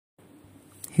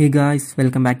Hey guys,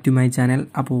 welcome back to my channel.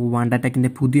 അപ്പോൾ WANDA ടെക്കിൻ്റെ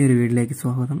പുതിയൊരു വീഡിയോയിലേക്ക്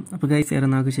സ്വാഗതം. അപ്പോൾ ഗൈസ് ഏറെ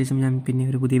നാൾക്ക് ശേഷം ഞാൻ പിന്നെ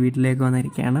ഒരു പുതിയ വീട്ടിലേക്ക്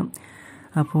വന്നിരിക്കുകയാണ്.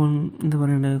 അപ്പോൾ എന്താ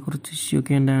പറയേണ്ടത്, കുറച്ച് ഇഷ്യൂ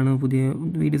ഒക്കെ ഉണ്ടാണ്, പുതിയ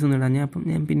വീഡിയോസ് ഒന്നും ഇടാൻ. അപ്പം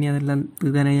ഞാൻ പിന്നെ അതെല്ലാം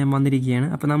തീർക്കാനായി ഞാൻ വന്നിരിക്കുകയാണ്.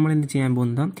 അപ്പോൾ നമ്മൾ എന്ത് ചെയ്യാൻ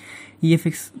പോകുന്നത്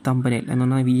EFX തമ്പനയിൽ എന്ന്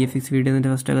പറഞ്ഞാൽ VFX വീഡിയോസിൻ്റെ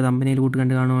ഫസ്റ്റൊക്കെ തമ്പനയിൽ കൂട്ട്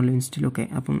കണ്ട് കാണുമല്ലോ ഇൻസ്റ്റയിലൊക്കെ.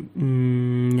 അപ്പം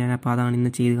ഞാനപ്പോൾ അതാണ്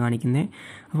ഇന്ന് ചെയ്ത് കാണിക്കുന്നത്.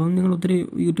 അപ്പം നിങ്ങൾ ഒത്തിരി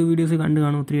യൂട്യൂബ് വീഡിയോസ് കണ്ട്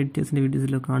കാണും, ഒത്തിരി എഡിറ്റേഴ്സിൻ്റെ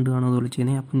വീഡിയോസിലൊക്കെ കണ്ട് കാണും അതുപോലെ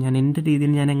ചെയ്യുന്നത്. അപ്പം ഞാൻ എൻ്റെ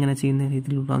രീതിയിൽ ഞാൻ എങ്ങനെ ചെയ്യുന്ന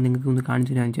രീതിയിലുള്ള നിങ്ങൾക്ക് ഒന്ന്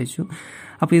കാണിച്ചു തരാൻ ചോദിച്ചു.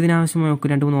 അപ്പോൾ ഇതിനാവശ്യമായ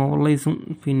 2-3 ഓവർലൈസും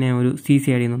പിന്നെ ഒരു CC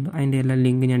ആഡ് ചെയ്യുന്നുണ്ട്. അതിൻ്റെ എല്ലാ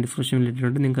ലിങ്ക് ഞാൻ ഡിസ്ക്രിപ്ഷനിൽ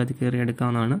ഇട്ടിട്ടുണ്ട്, നിങ്ങൾക്ക് അത് കയറി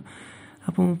എടുക്കാവുന്നതാണ്.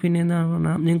 അപ്പോൾ പിന്നെ എന്താണെന്ന്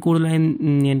പറഞ്ഞാൽ ഞാൻ കൂടുതലായും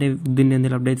എൻ്റെ ഇതിൻ്റെ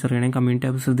എന്തെങ്കിലും അപ്ഡേറ്റ്സ് അറിയണമെങ്കിൽ കമ്മ്യൂണിറ്റി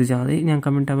ടാബ് ശ്രദ്ധിച്ചാൽ മതി. ഞാൻ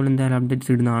കമ്മ്യൂണിറ്റി ടാബിൽ എന്തായാലും അപ്ഡേറ്റ്സ്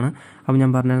ഇടുന്നതാണ്. അപ്പോൾ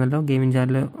ഞാൻ പറഞ്ഞല്ലോ ഗെയിമിംഗ്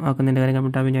ചാനൽ ആക്കുന്നതിൻ്റെ കാര്യം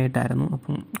കമ്മ്യൂണിറ്റി ടാബിൽ ആയിട്ടായിരുന്നു.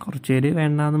 അപ്പം കുറച്ച് പേര്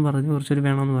വേണ്ടാന്നും പറഞ്ഞു, കുറച്ച് പേര്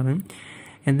വേണമെന്ന് പറഞ്ഞു.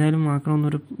 എന്തായാലും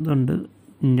ആക്കണമെന്നൊരു ഇതുണ്ട്.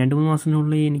 2-3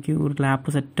 മാസത്തിനുള്ളിൽ എനിക്ക് ഒരു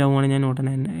ലാപ്പ് സെറ്റ് ആവുകയാണെങ്കിൽ ഞാൻ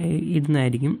ഉടനെ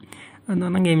ഇടുന്നതായിരിക്കും. എന്ന്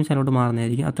പറഞ്ഞാൽ ഗെയിമിംഗ് ചാനലോട്ട്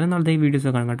മാറുന്നതായിരിക്കും. അത്രയും നാളത്തെ ഈ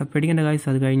വീഡിയോസൊക്കെ കാണാം കേട്ടോ, പേടിക്കേണ്ട ഗൈസ്.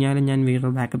 അത് കഴിഞ്ഞാലും ഞാൻ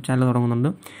വീണ്ടും ബാക്കപ്പ് ചാനൽ തുടങ്ങുന്നുണ്ട്.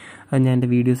 അത് ഞാൻ എൻ്റെ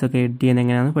വീഡിയോസൊക്കെ എഡിറ്റ് ചെയ്യുന്നത്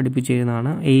എങ്ങനെയാണെന്ന് പഠിപ്പിച്ച്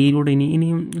തരുന്നതാണ്. എയിലൂടെ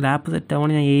ഇനിയും ലാപ്പ് സെറ്റ്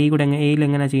ആവുകയാണെങ്കിൽ ഞാൻ എയിൽ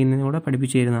എങ്ങനെയാണ് ചെയ്യുന്നതെന്ന് കൂടെ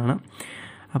പഠിപ്പിച്ച് തരുന്നതാണ്.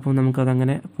 അപ്പോൾ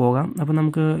നമുക്കതങ്ങനെ പോകാം. അപ്പോൾ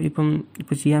നമുക്ക്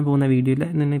ഇപ്പോൾ ചെയ്യാൻ പോകുന്ന വീഡിയോയിൽ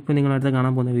ഇപ്പോൾ നിങ്ങളടുത്ത്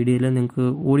കാണാൻ പോകുന്ന വീഡിയോയിൽ നിങ്ങൾക്ക്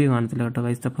ഓഡിയോ കാണത്തില്ല കേട്ടോ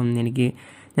ഗൈസ്. അപ്പം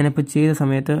ഞാനിപ്പോൾ ചെയ്ത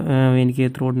സമയത്ത് എനിക്ക്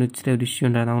ത്രോട്ടിന് ഇച്ചിരി ഒരു ഇഷ്യൂ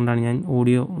ഉണ്ടായിരുന്നു, അതുകൊണ്ടാണ് ഞാൻ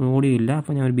ഓഡിയോ ഇല്ല.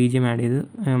 അപ്പോൾ ഞാൻ ഒരു BGM ആഡ്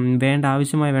ചെയ്ത്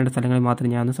ആവശ്യമായ സ്ഥലങ്ങളിൽ മാത്രം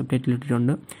ഞാൻ സബ് ടൈറ്റിൽ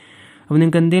ഇട്ടിട്ടുണ്ട്. അപ്പോൾ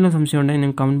നിങ്ങൾക്ക് എന്തെങ്കിലും സംശയം ഉണ്ടെങ്കിൽ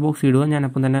നിങ്ങൾക്ക് കമൻറ്റ് ബോക്സ് ഇടുക,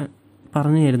 ഞാനപ്പം തന്നെ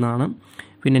പറഞ്ഞു തരുന്നതാണ്.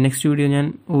 പിന്നെ നെക്സ്റ്റ് വീഡിയോ ഞാൻ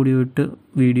ഓഡിയോ ഇട്ട്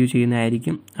വീഡിയോ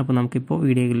ചെയ്യുന്നതായിരിക്കും. അപ്പോൾ നമുക്കിപ്പോൾ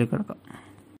വീഡിയോയിലേക്ക് കിടക്കാം.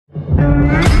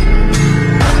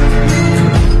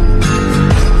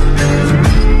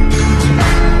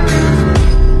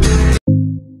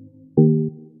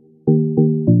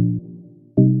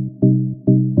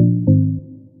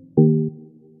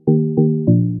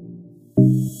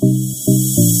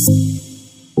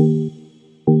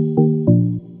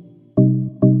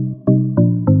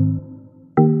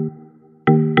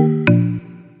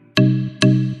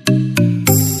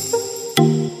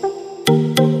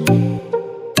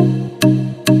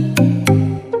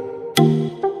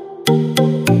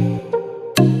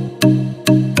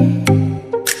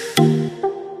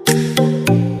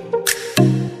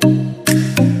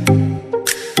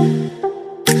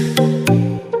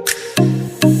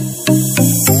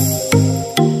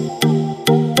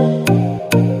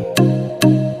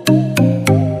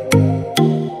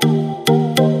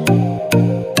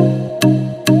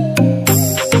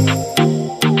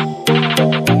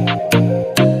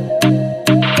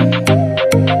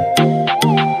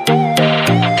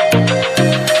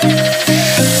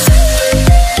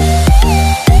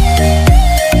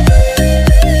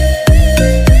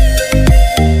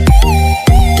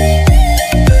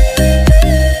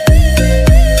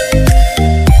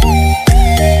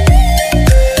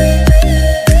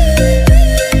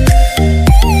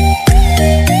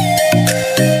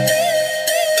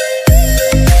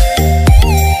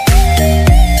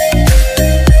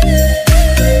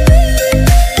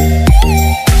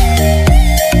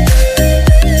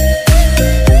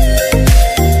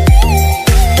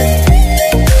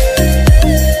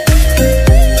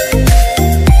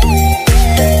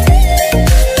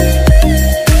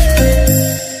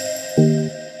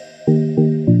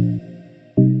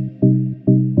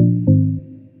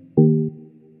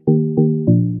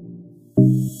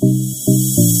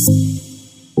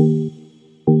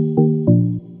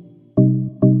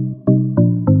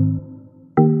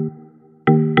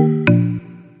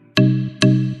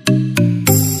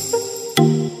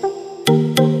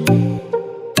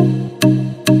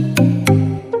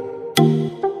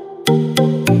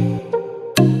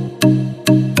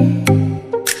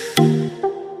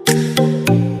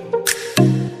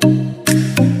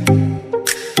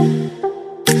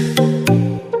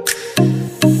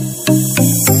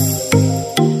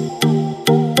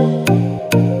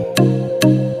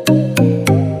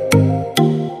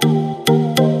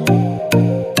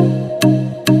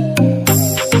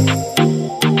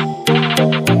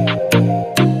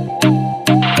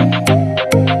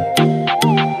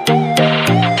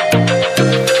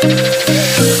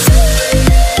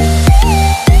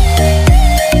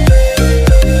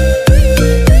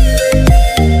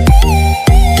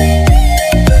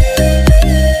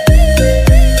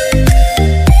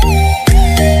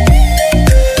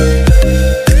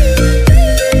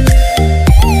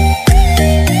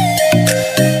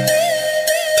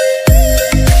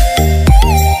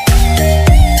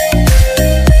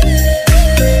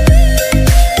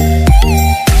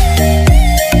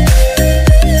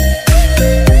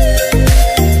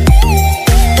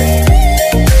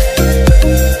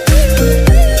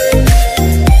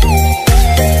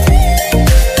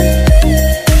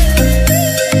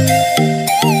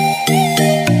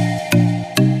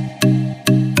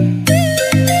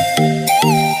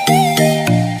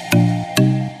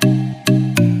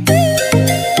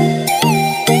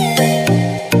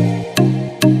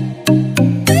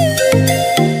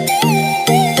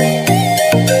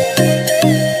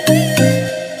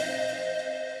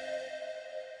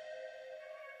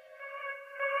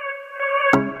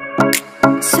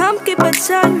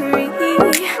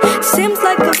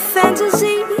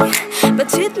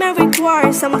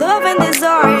 far. Some love and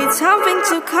desire, it's something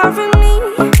to cover me.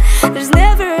 There's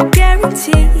never a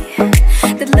guarantee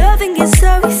that loving is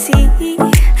so easy.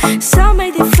 Some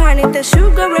may define it as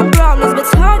sugar and brownness, but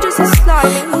it's hard just as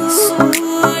slimy. Ooh,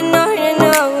 no, no,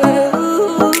 no.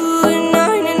 Ooh, no,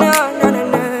 no, no, no, no,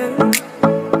 no.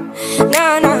 No,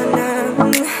 no, no.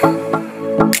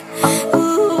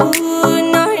 Ooh,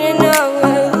 no, no, no.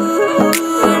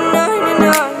 Ooh, no, no,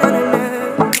 no, no, no, no.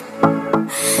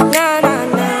 No, no,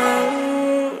 no.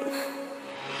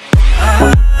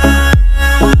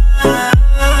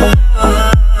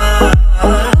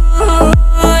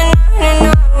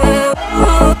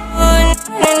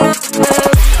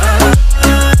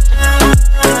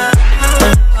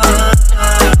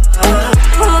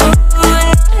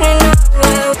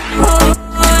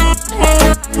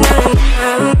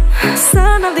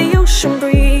 Son of the ocean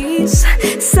breeze,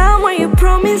 somewhere you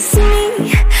promised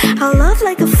me a love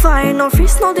like a fire, no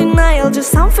fears, no denial,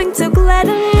 just something to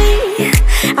gladden me.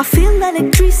 I feel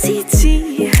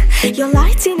electricity, your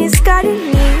lighting is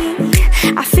guiding me.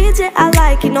 I feel that I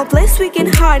like it, no place we can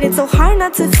hide it, so hard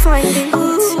not to find it.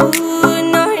 Ooh,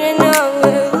 no, no, no.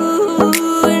 Ooh,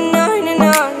 no, no,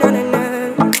 no, no, no, no.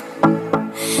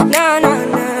 No, no,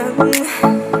 no.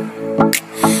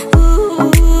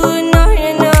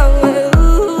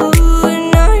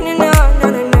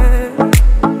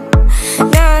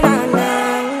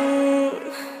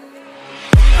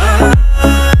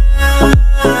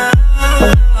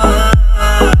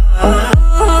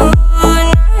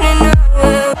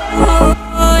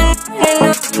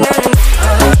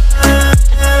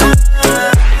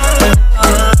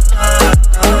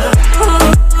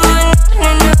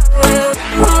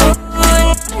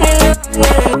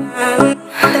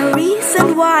 The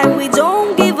reason why we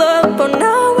don't give up on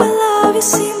our love is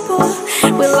simple.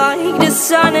 We like the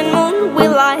sun and moon, we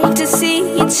like to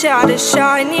see each other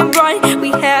shining bright. We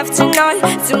have tonight,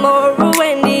 tomorrow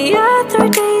and the other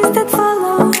days that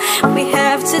follow. We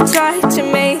have to try to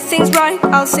make things right.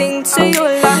 I'll sing to you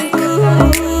like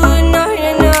ooh.